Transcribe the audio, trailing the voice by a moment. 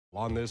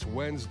On this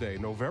Wednesday,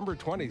 November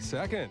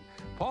 22nd,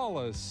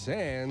 Paula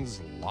Sands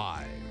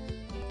Live.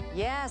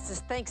 Yes, it's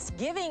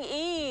Thanksgiving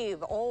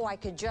Eve. Oh, I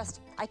can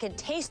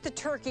taste the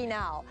turkey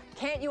now.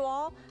 Can't you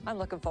all? I'm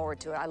looking forward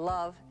to it. I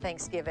love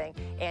Thanksgiving,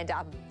 and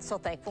I'm so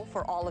thankful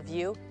for all of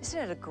you. Isn't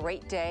it a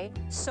great day?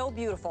 So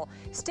beautiful.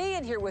 Stay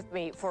in here with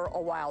me for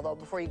a while, though,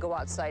 before you go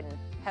outside and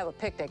have a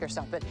picnic or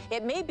something.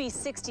 It may be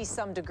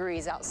 60-some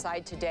degrees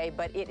outside today,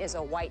 but it is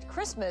a white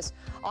Christmas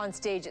on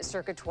stage at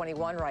Circuit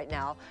 21 right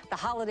now. The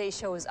holiday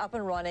show is up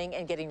and running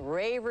and getting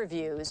rave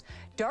reviews.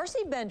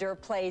 Darcie Bender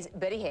plays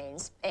Betty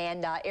Haynes,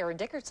 and Erin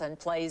Dickerson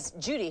plays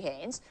Judy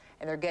Haynes,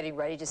 and they're getting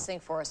ready to sing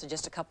for us in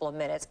just a couple of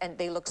minutes, and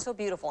they look so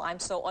beautiful. I'm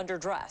so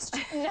underdressed.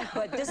 No.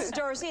 But this is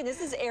Darcie, and this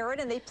is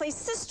Erin, and they play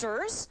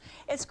sisters.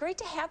 It's great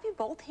to have you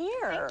both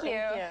here. Thank you.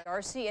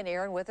 Darcie and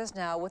Erin with us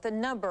now with a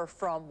number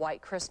from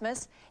White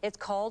Christmas. It's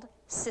called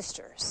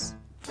Sisters.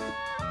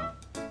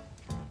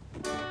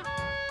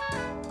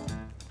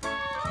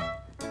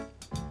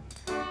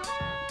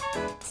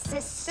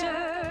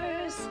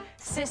 Sisters,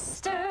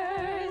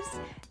 sisters,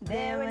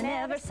 there were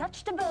never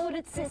such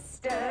devoted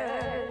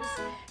sisters.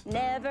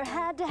 Never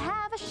had to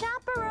have a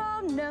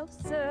chaperone, no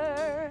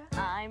sir.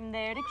 I'm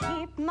there to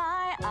keep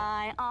my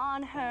eye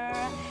on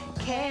her,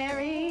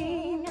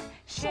 caring,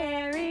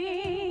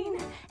 sharing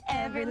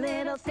every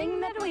little thing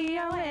that we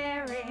are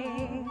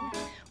wearing.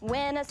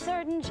 When a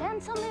certain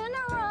gentleman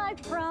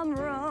arrived from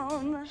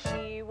Rome,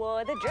 she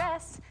wore the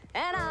dress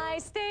and I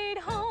stayed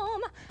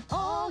home.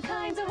 All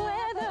kinds of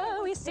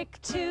weather, we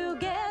stick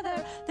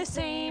together, the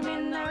same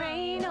in the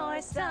rain or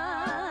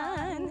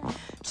sun.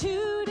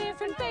 Two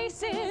different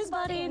faces,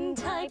 but in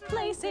tight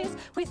places,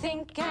 we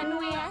think and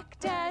we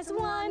act as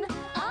one.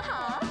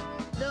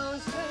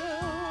 Those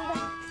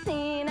who've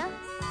seen us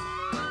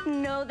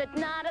know that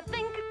not a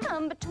thing could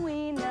come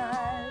between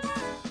us.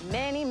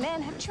 Many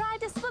men have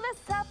tried to split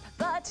us up,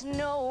 but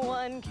no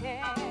one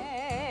can.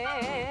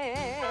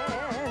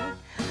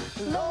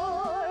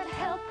 Lord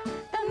help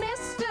the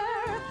mister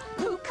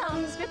who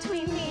comes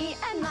between me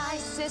and my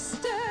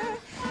sister.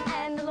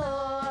 And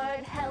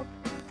Lord help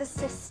the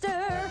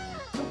sister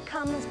who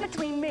comes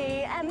between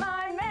me and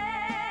my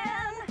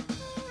man.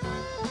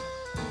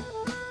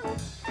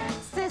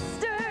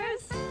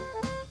 Sisters,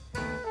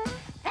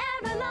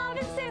 ever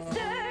loving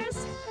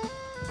sisters.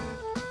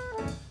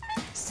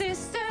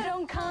 Sister,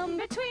 don't come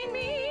between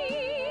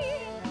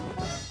me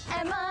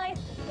and my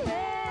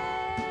man.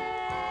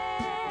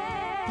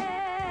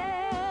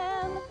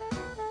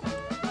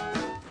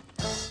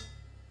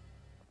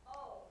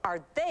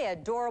 Are they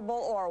adorable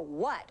or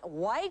what?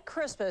 White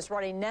Christmas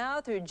running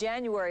now through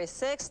January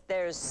 6th.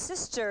 There's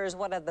Sisters,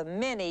 one of the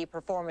many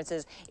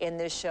performances in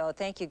this show.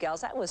 Thank you,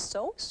 gals. That was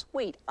so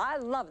sweet. I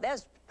love it.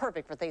 That's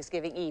perfect for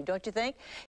Thanksgiving Eve, don't you think?